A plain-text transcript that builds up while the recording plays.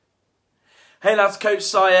Hey lads, Coach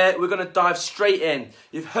Si here. We're going to dive straight in.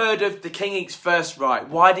 You've heard of the king eats first, right?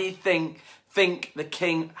 Why do you think the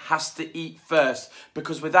king has to eat first?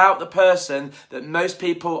 Because without the person that most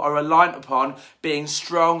people are reliant upon being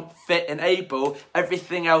strong, fit and able,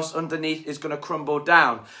 everything else underneath is going to crumble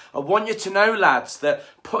down. I want you to know, lads, that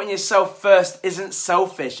putting yourself first isn't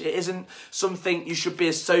selfish. It isn't something you should be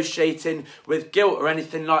associating with guilt or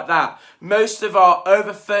anything like that. Most of our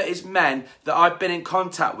over 30s men that I've been in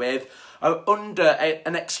contact with are under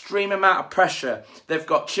an extreme amount of pressure. They've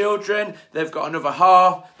got children, they've got another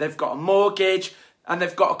half, they've got a mortgage, and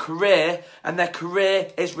they've got a career, and their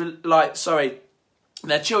career is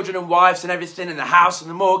their children and wives and everything, and the house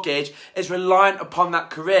and the mortgage is reliant upon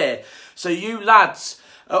that career. So you lads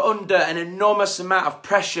are under an enormous amount of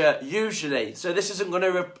pressure usually. So this isn't going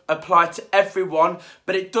to apply to everyone,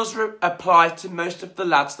 but it does apply to most of the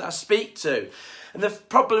lads that I speak to. And the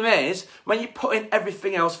problem is, when you put in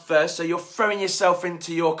everything else first, so you're throwing yourself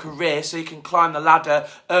into your career so you can climb the ladder,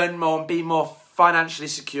 earn more and be more financially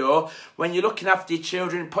secure. When you're looking after your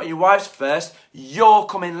children and putting your wives first, you're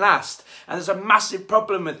coming last. And there's a massive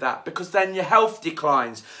problem with that, because then your health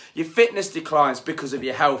declines, your fitness declines because of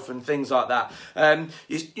your health and things like that.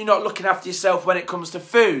 You're not looking after yourself when it comes to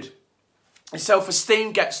food. Your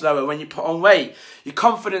self-esteem gets lower when you put on weight. Your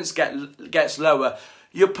confidence gets lower.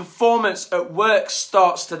 Your performance at work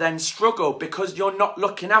starts to then struggle because you're not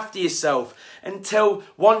looking after yourself. Until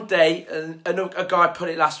one day, a guy put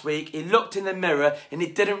it last week, he looked in the mirror and he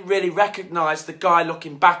didn't really recognise the guy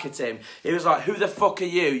looking back at him. He was like, who the fuck are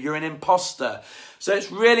you? You're an imposter. So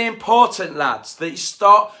it's really important, lads, that you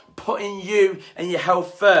start putting you and your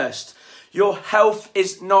health first. Your health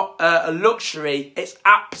is not a luxury, it's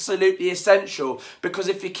absolutely essential, because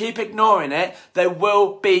if you keep ignoring it, there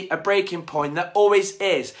will be a breaking point. There always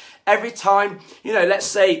is. Every time, let's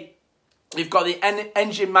say you've got the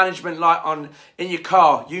engine management light on in your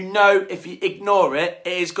car, if you ignore it,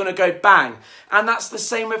 it is going to go bang. And that's the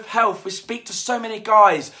same with health. We speak to so many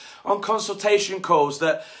guys on consultation calls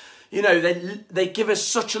that they give us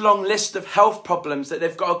such a long list of health problems that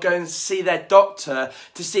they've got to go and see their doctor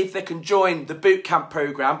to see if they can join the boot camp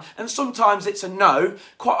program. And sometimes it's a no.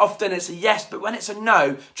 Quite often it's a yes. But when it's a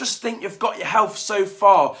no, just think you've got your health so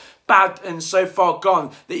far bad and so far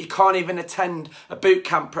gone that you can't even attend a boot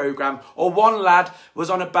camp program. Or one lad was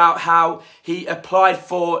on about how he applied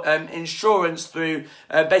for insurance through,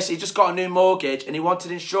 basically just got a new mortgage and he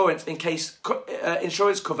wanted insurance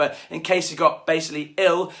insurance cover in case he got basically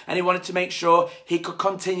ill, and he wanted to make sure he could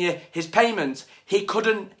continue his payments. He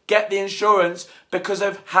couldn't get the insurance because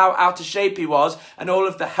of how out of shape he was and all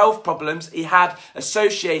of the health problems he had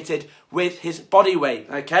associated with his body weight,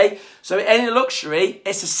 okay? So it ain't a luxury,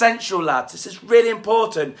 it's essential, lads. This is really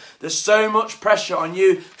important. There's so much pressure on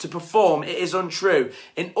you to perform, it is untrue.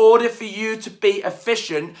 In order for you to be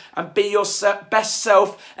efficient and be your best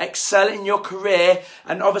self, excel in your career,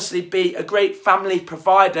 and obviously be a great family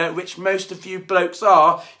provider, which most of you blokes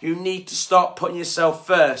are, you need to start putting yourself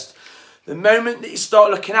first. The moment that you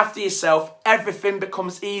start looking after yourself, everything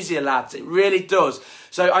becomes easier, lads. It really does.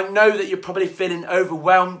 So I know that you're probably feeling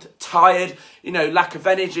overwhelmed, tired, lack of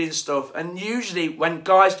energy and stuff. And usually when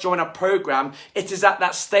guys join our program, it is at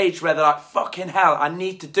that stage where they're like, fucking hell, I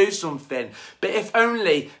need to do something. But if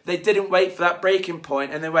only they didn't wait for that breaking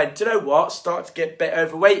point and they went, do you know what? Start to get a bit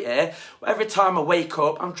overweight here. Every time I wake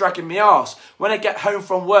up, I'm dragging my arse. When I get home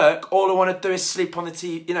from work, all I want to do is sleep on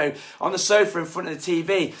the on the sofa in front of the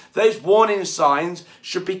TV. Those warning signs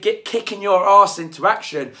should be kicking your arse into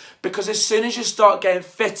action, because as soon as you start getting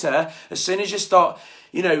fitter, as soon as you start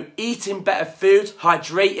eating better food,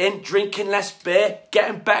 hydrating, drinking less beer,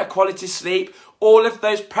 getting better quality sleep, all of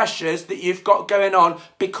those pressures that you've got going on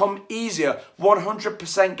become easier.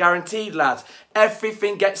 100% guaranteed, lads.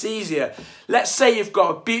 Everything gets easier. Let's say you've got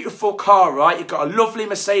a beautiful car, right? You've got a lovely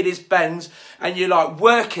Mercedes-Benz and you're like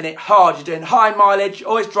working it hard. You're doing high mileage, you're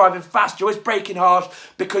always driving fast, you're always braking hard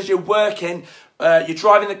because you're working. You're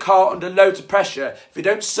driving the car under loads of pressure. If you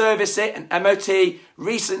don't service it and MOT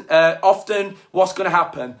often, what's going to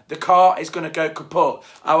happen? The car is going to go kaput.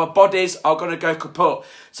 Our bodies are going to go kaput.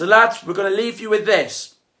 So lads, we're going to leave you with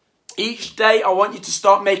this. Each day, I want you to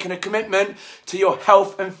start making a commitment to your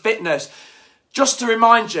health and fitness. Just to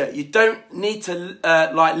remind you, you don't need to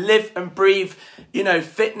live and breathe,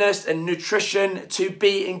 fitness and nutrition to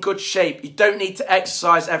be in good shape. You don't need to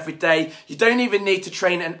exercise every day. You don't even need to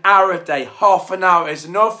train an hour a day. Half an hour is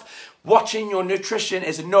enough. Watching your nutrition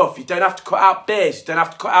is enough. You don't have to cut out beers. You don't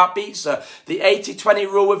have to cut out pizza. The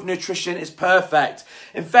 80-20 rule with nutrition is perfect.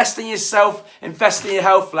 Invest in yourself. Invest in your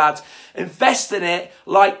health, lads. Invest in it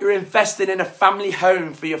like you're investing in a family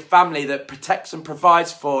home for your family that protects and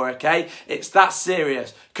provides for, okay? It's that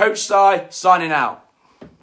serious. Coach Si, signing out.